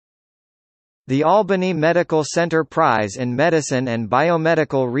The Albany Medical Center Prize in Medicine and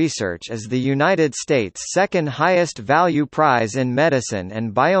Biomedical Research is the United States' second highest value prize in medicine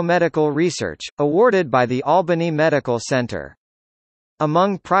and biomedical research, awarded by the Albany Medical Center.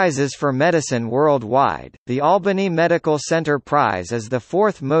 Among prizes for medicine worldwide, the Albany Medical Center Prize is the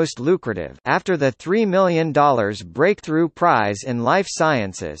fourth most lucrative after the $3 million Breakthrough Prize in Life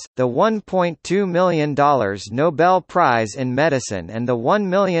Sciences, the $1.2 million Nobel Prize in Medicine and the $1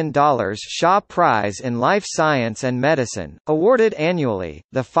 million Shaw Prize in Life Science and Medicine. Awarded annually,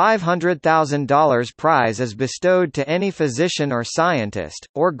 the $500,000 prize is bestowed to any physician or scientist,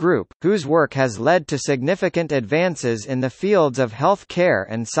 or group, whose work has led to significant advances in the fields of health care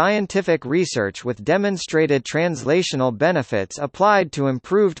and scientific research with demonstrated translational benefits applied to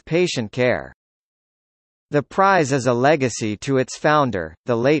improved patient care. The prize is a legacy to its founder,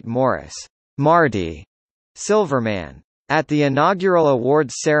 the late Morris Marty Silverman. At the inaugural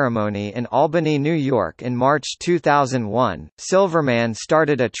awards ceremony in Albany, New York in March 2001, Silverman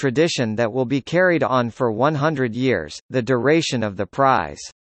started a tradition that will be carried on for 100 years, the duration of the prize.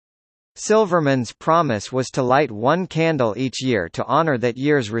 Silverman's promise was to light one candle each year to honor that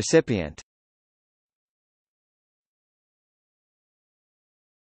year's recipient.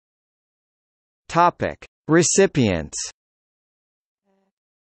 Topic: Recipients.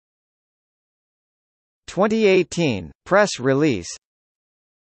 2018 press release.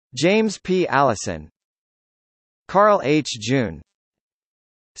 James P. Allison, Carl H. June,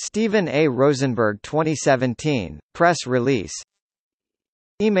 Stephen A. Rosenberg. 2017 press release.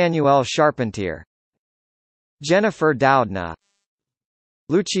 Emmanuel Charpentier, Jennifer Doudna,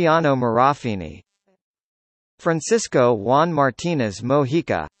 Luciano Marafini, Francisco Juan Martinez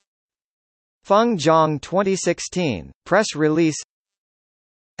Mojica, Feng Zhang. 2016 press release.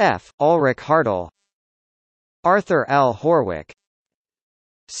 F. Ulrich Hartl, Arthur L. Horwick,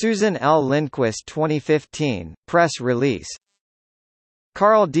 Susan L. Lindquist. 2015 press release.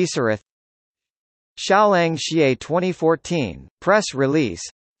 Carl Dieserath, Xiaolang Xie. 2014 press release.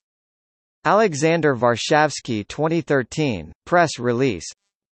 Alexander Varshavsky. 2013 press release.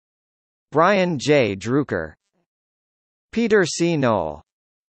 Brian J. Drucker, Peter C. Knoll,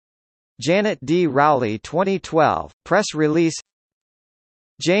 Janet D. Rowley. 2012 press release.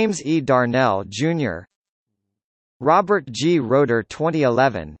 James E. Darnell, Jr., Robert G. Roeder.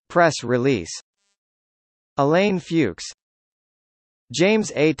 2011 press release. Elaine Fuchs,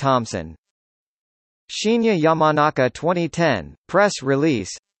 James A. Thompson, Shinya Yamanaka. 2010 press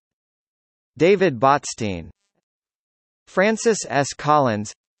release. David Botstein, Francis S.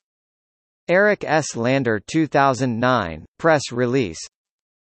 Collins, Eric S. Lander. 2009 press release.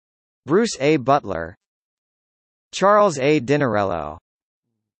 Bruce A. Butler, Charles A. Dinarello,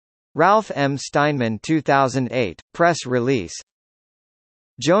 Ralph M. Steinman. 2008 press release.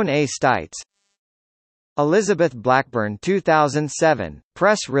 Joan A. Stites, Elizabeth Blackburn. 2007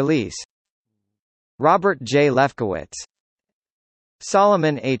 press release. Robert J. Lefkowitz,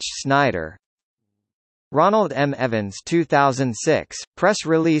 Solomon H. Snyder, Ronald M. Evans. 2006 press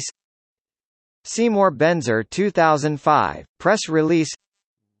release. Seymour Benzer. 2005 press release.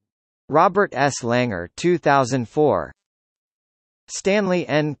 Robert S. Langer. 2004, Stanley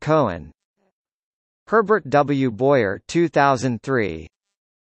N. Cohen, Herbert W. Boyer. 2003,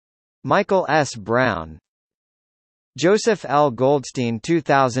 Michael S. Brown, Joseph L. Goldstein.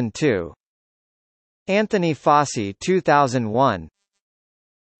 2002, Anthony Fossey. 2001,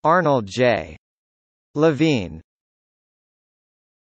 Arnold J. Levine,